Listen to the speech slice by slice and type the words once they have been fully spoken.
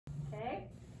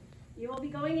you will be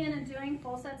going in and doing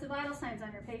full sets of vital signs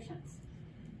on your patients.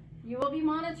 You will be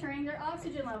monitoring their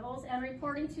oxygen levels and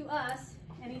reporting to us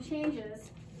any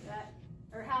changes that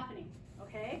are happening,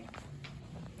 okay?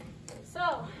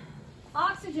 So,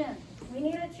 oxygen, we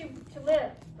need it to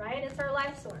live, right? It's our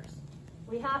life source.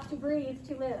 We have to breathe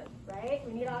to live, right?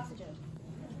 We need oxygen.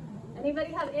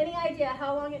 Anybody have any idea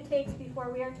how long it takes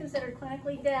before we are considered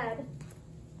clinically dead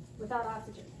without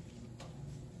oxygen?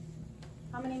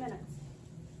 How many minutes?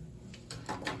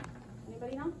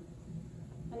 Anybody know?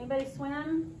 Anybody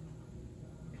swim?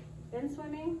 Been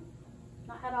swimming?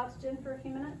 Not had oxygen for a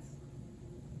few minutes?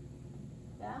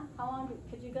 Yeah? How long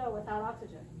could you go without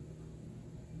oxygen?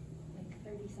 Like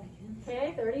 30 seconds.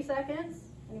 Okay, 30 seconds.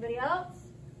 Anybody else?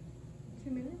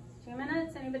 2 minutes. 2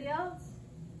 minutes. Anybody else?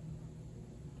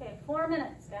 Okay, 4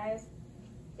 minutes, guys.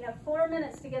 You have 4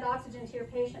 minutes to get oxygen to your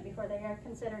patient before they are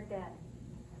considered dead.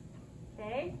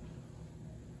 Okay?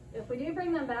 If we do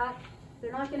bring them back,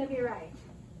 they're not going to be right.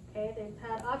 Okay, they've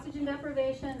had oxygen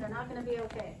deprivation, they're not going to be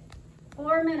okay.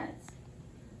 4 minutes.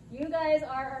 You guys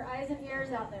are our eyes and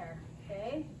ears out there.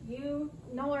 Okay? You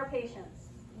know our patients.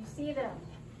 You see them.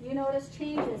 You notice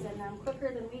changes in them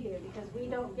quicker than we do because we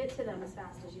don't get to them as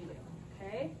fast as you do.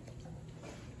 Okay?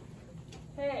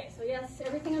 Okay, so yes,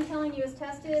 everything I'm telling you is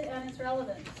tested and it's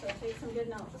relevant, so take some good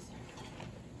notes.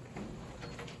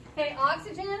 Okay,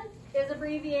 oxygen is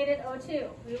abbreviated O2.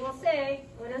 We will say,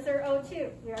 what is their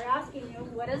O2? We are asking you,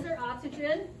 what is their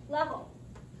oxygen level?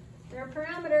 Their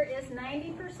parameter is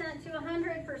 90% to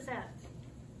 100%.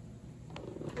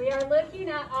 We are looking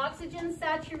at oxygen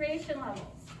saturation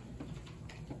levels.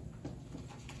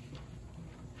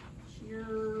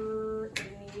 Urination.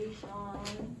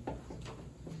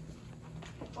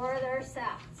 Or their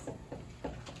SATs.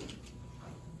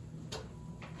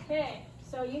 Okay,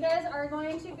 so you guys are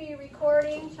going to be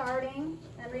recording, charting,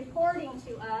 and reporting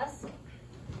to us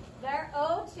their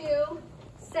O2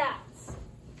 SATs.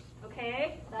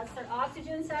 Okay, that's their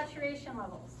oxygen saturation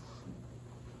levels.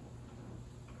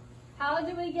 How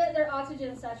do we get their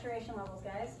oxygen saturation levels,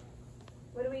 guys?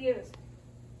 What do we use?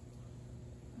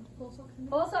 Pulse oximeter.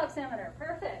 Pulse oximeter,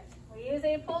 perfect. We use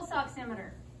a pulse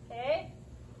oximeter, okay?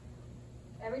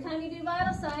 Every time you do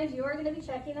vital signs, you are going to be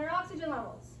checking their oxygen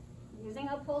levels using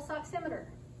a pulse oximeter.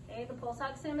 Okay, the pulse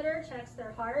oximeter checks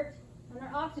their heart and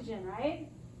their oxygen, right?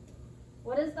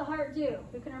 What does the heart do?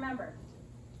 Who can remember?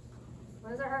 What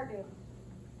does our heart do?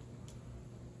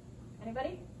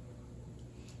 Anybody?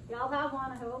 Y'all have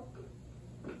one, I hope.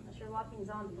 Unless you're walking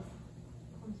zombies.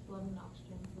 Pumps blood and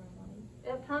oxygen through our body.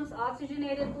 It pumps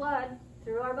oxygenated blood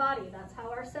through our body. That's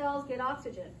how our cells get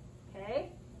oxygen,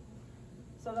 okay?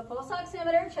 So the pulse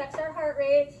oximeter checks our heart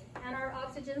rate and our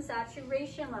oxygen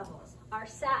saturation levels, our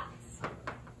SATs,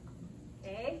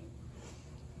 okay?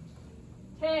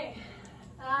 Okay,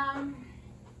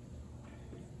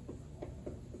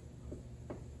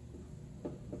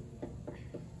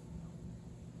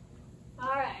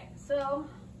 all right, so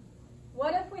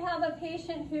what if we have a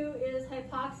patient who is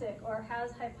hypoxic or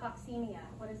has hypoxemia?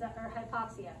 What is that, or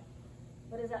hypoxia?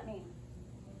 What does that mean?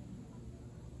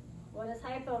 What does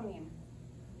hypo mean?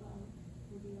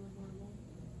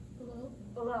 Below.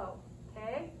 Below,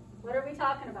 okay? What are we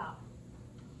talking about?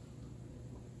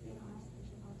 They don't have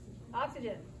sufficient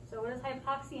oxygen. Oxygen. So what does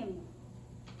hypoxia mean?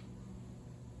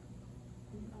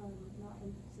 Not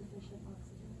insufficient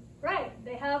oxygen. Right,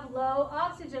 they have low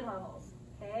oxygen levels.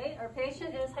 Okay, our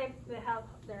patient is they have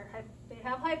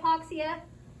hypoxia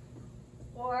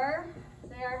or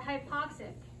they are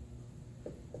hypoxic.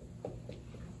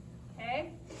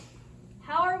 Okay,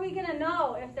 how are we going to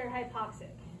know if they're hypoxic?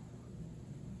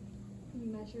 Can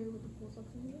you measure with the pulse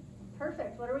oximeter?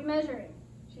 Perfect. What are we measuring?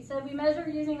 She said we measure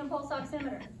using the pulse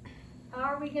oximeter. How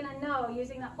are we going to know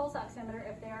using that pulse oximeter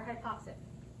if they are hypoxic?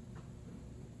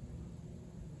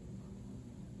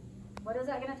 What is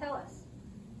that going to tell us?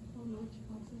 How much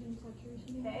oxygen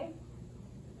saturation? Okay.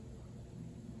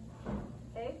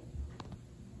 Okay.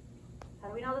 How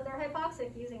do we know that they're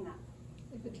hypoxic using that?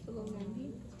 If it's below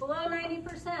 90. It's below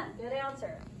 90%. Good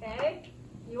answer. Okay.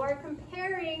 You are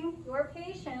comparing your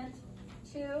patient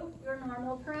to your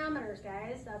normal parameters,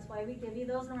 guys. That's why we give you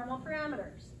those normal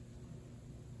parameters.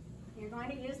 You're going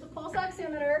to use the pulse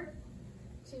oximeter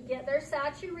to get their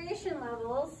saturation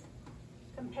levels.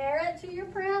 Compare it to your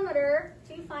parameter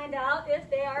to find out if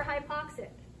they are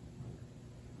hypoxic.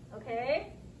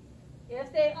 Okay?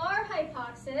 If they are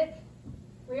hypoxic,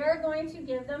 we are going to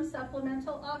give them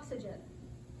supplemental oxygen.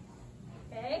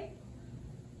 Okay?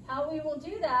 How we will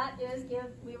do that is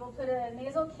we will put a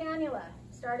nasal cannula,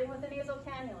 starting with a nasal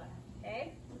cannula.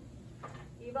 Okay?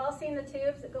 You've all seen the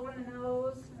tubes that go in the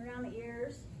nose, around the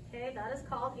ears. Okay? That is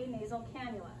called a nasal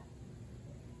cannula.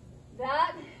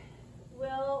 That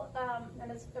will,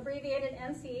 and it's abbreviated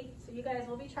NC, so you guys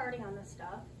will be charting on this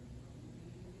stuff.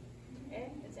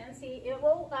 Okay, it's NC. It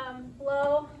will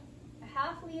blow a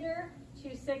 1/2 liter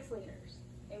to 6 liters.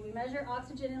 Okay, we measure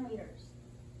oxygen in liters.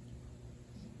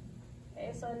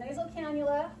 Okay, so a nasal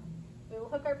cannula, we will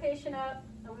hook our patient up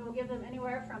and we will give them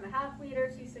anywhere from a 1/2 liter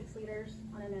to 6 liters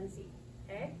on an NC.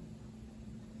 Okay?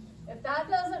 If that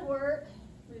doesn't work,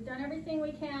 we've done everything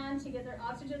we can to get their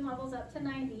oxygen levels up to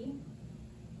 90.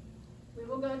 We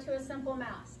will go to a simple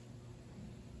mask,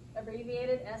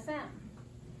 abbreviated SM.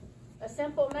 A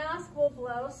simple mask will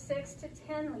blow 6 to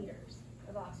 10 liters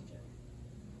of oxygen.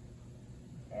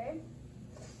 Okay?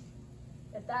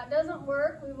 If that doesn't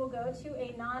work, we will go to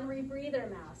a non-rebreather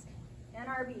mask,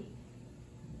 NRB.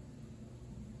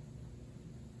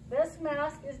 This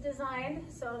mask is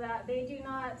designed so that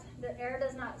the air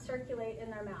does not circulate in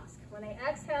their mask. When they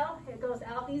exhale, it goes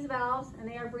out these valves and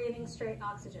they are breathing straight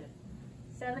oxygen.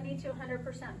 70 to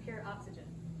 100% pure oxygen.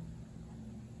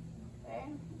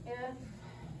 Okay? If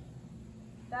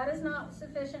that is not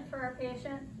sufficient for our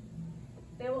patient,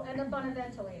 they will end up on a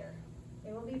ventilator.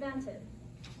 They will be vented.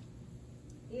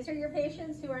 These are your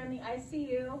patients who are in the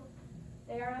ICU.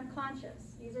 They are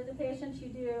unconscious. These are the patients you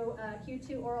do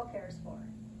Q2 oral cares for.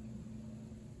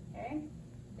 Okay?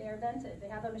 They are vented. They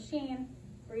have a machine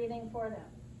breathing for them.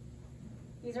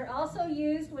 These are also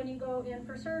used when you go in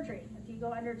for surgery. If you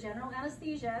go under general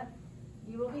anesthesia,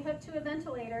 you will be hooked to a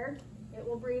ventilator. It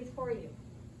will breathe for you.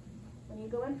 When you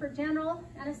go in for general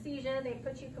anesthesia, they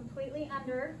put you completely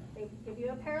under. They give you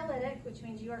a paralytic, which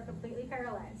means you are completely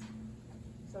paralyzed.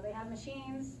 So they have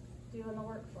machines doing the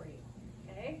work for you,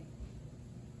 okay?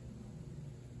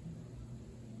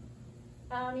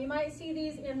 You might see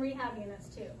these in rehab units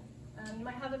too. You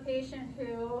might have a patient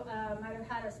who might have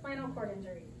had a spinal cord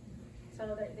injury.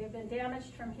 So they've been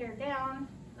damaged from here down.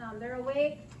 They're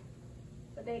awake,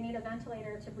 but they need a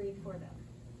ventilator to breathe for them,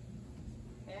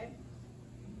 okay?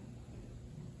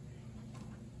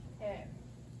 Okay.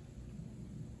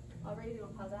 All ready to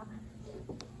pause out?